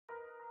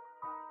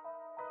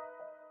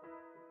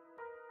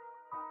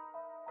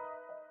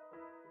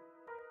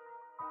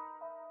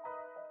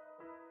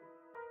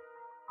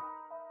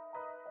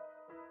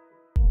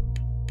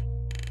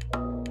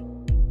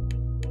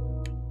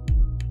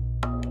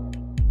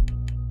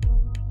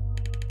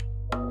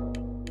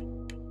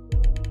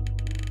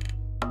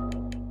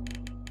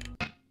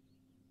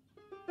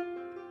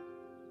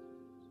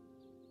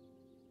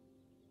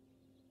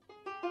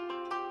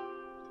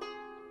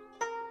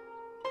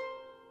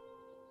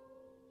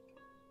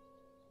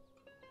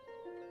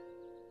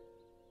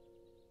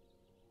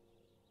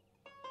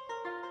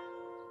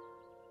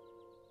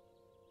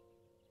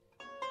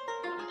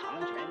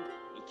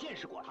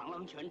是果螳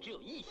螂拳只有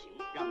一形，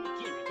让你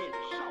见识见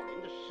识少林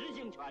的实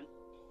形拳。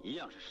一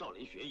样是少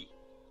林学艺，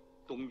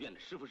东院的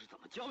师傅是怎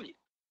么教你的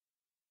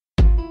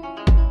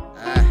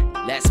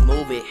？Let's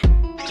move it.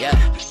 Yeah,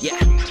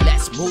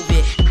 let's move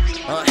it.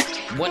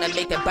 Wanna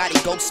make that body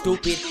go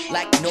stupid,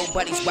 like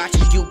nobody's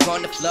watching you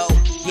on the floor.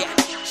 Yeah,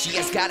 she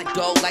has gotta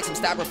go like some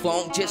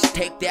styrofoam. Just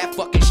take that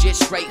fucking shit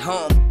straight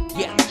home.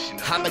 Yeah,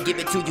 I'ma give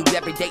it to you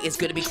every day. It's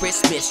gonna be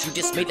Christmas. You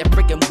just made a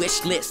freaking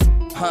wish list.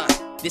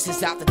 This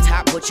is off the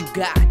top. What you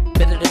got?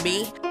 Better than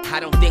me? I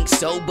don't think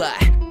so, but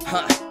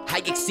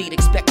I exceed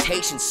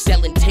expectations.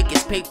 Selling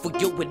tickets, paid for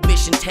your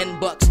admission,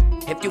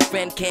 $10. If your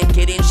friend can't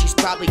get in, she's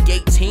probably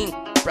 18.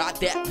 Brought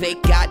that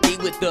fake ID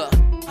with her,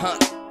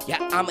 yeah,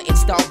 I'ma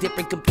install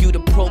different computer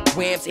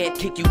programs and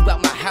kick you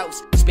out my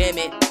house. Spam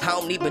it, I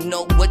don't even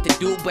know what to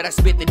do, but I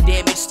spit the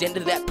damage, send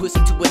her that pussy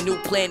to a new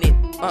planet.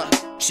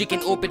 She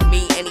can orbit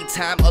me any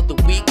time of the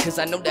week, cause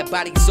I know that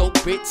body's so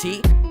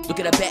pretty. Look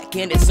at her back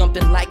end, it's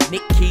something like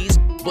Nick Keys,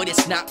 but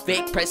it's not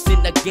fake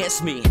pressing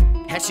against me.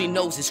 And she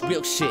knows it's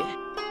real shit.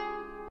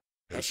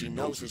 And she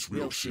knows it's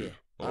real shit.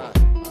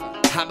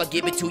 I'ma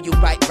give it to you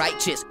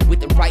righteous with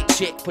the right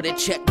chick. Put a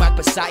check mark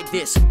beside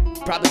this.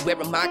 Probably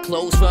wearing my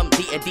clothes from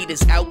the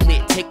Adidas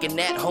outlet. Taking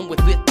that home with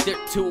it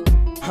too.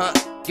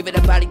 Giving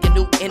the body a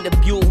new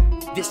interview.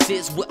 This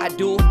is what I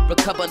do.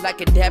 Recover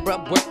like a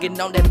Deborah. Working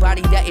on that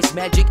body that is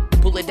magic.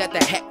 Pull it at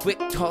the hat quick.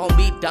 Call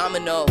me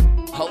Domino.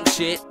 Oh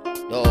shit.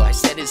 Oh, I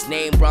said his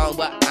name wrong,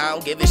 but I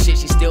don't give a shit.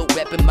 She's still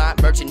repping my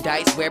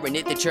merchandise. Wearing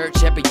it to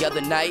church every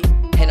other night.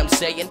 And I'm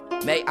saying,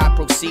 may I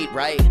proceed,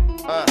 right?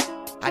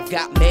 I've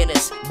got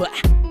manners, but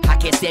I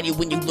can't stand you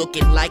when you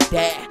looking like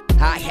that.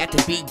 I have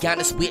to be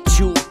honest with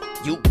you.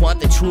 You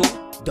want the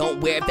truth? Don't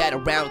wear that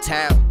around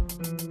town.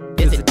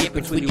 There's a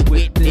difference when you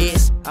with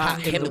this.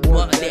 I am the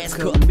one that's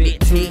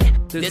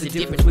committed. There's a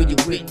difference when you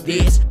with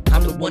this.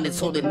 I'm the one that's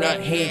holding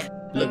that hand.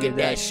 Look at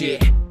that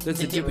shit.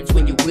 There's a difference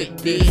when you with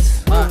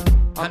this.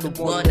 I'm the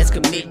one that's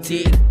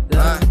committed.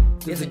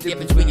 There's a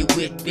difference when you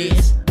with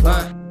this.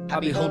 I'll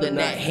be holding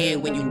that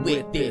hand when you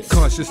with this.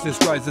 Consciousness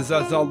rises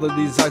as all of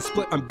these eyes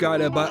split. I'm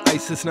guided by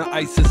ISIS, not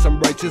ISIS, I'm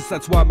righteous.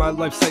 That's why my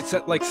life sight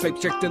set like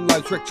snipes. Checked in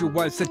lives, wrecked your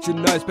wives, set your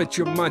knives. Bet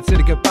your mind said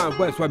to get fine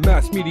webs. Why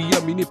mass media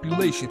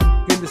manipulation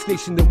in this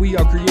nation that we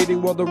are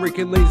creating, while the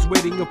raking ladies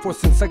waiting,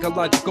 enforcing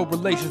psychological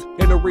relations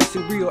and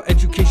erasing real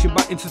education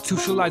by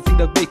institutionalizing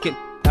the vacant.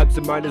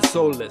 Absent-minded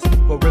soulless,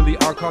 but really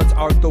archons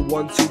are the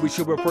ones who we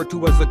should refer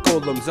to as the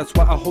golems. That's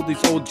why I hold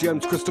these old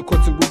gems, crystal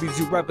quartz and rubies.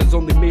 You rappers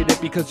only made it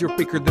because you're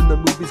faker than the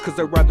movies. Cause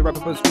I'd rather rap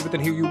about stupid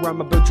than hear you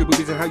rhyme about your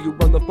boobies and how you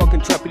run the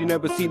fucking trap. And you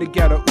never seen a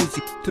gat or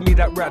Uzi. To me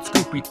that rat's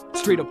Scoopy,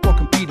 straight up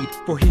fucking Petey.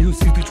 For he who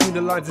sees between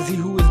the lines is he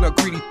who is not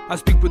greedy. I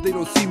speak but they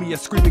don't see me, I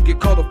scream and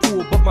get called a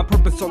fool. But my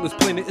purpose on this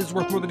planet is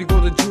worth more than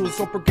golden jewels.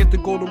 Don't forget the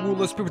golden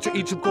rule, a spiritual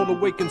age of gold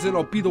awakens. And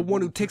I'll be the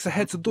one who takes a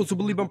head to those who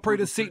believe I'm prey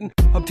to Satan.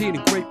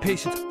 Obtaining great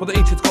patience, while the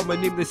ancients called my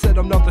name, they said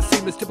I'm not the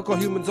same as typical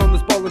humans on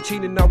this ball and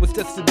chain. And I was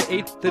destined to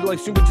aid their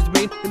life stream which is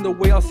main. In the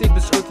way I'll save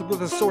this earth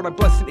with a sword I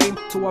bless and aim.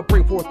 So I'll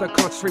bring forth that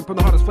conscious flame from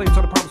the hottest flames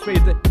on a promise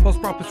made. That false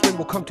promise rain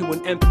will come to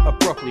an end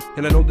abruptly.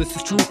 And I know this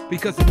is true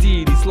because the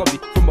deities love me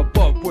from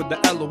above, where the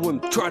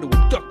Elohim try to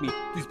abduct me.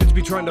 These bitches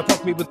be trying to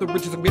fuck me with the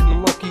riches, I'm getting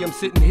unlucky. I'm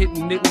sitting,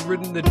 hitting, and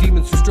ridden the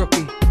demons who struck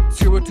me.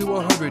 0 to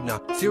 100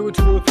 now, 0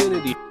 to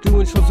infinity.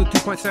 Doing shows with 2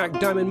 pints stack,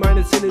 diamond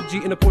minus energy.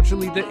 And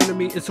unfortunately the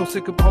enemy is so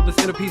sick of all this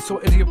inner peace. So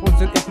enter your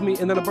points and infamy,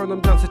 and then I burn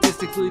them down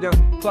statistically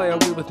down. Fly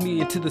away with me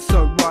into the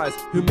sunrise.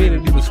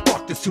 Humanity was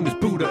fucked as soon as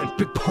Buddha and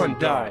Big Pun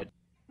died.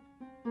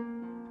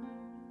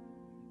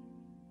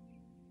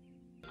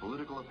 The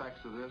political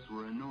effects of this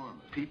were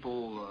enormous.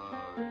 People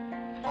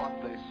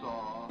thought they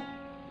saw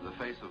the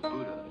face of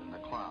Buddha in the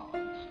clouds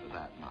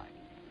that night.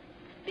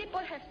 People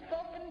have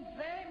spoken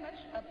very much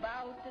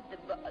about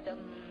the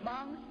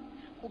monks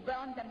who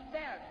burned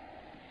themselves.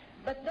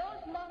 But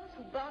those monks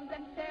who burned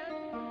themselves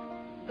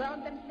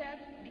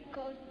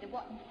because they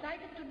were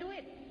incited to do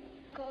it.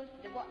 Because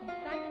they were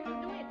incited to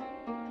do it.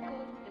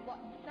 Because they were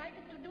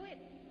incited to do it.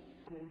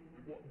 Because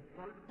they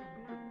were incited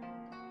to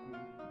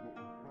do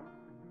it.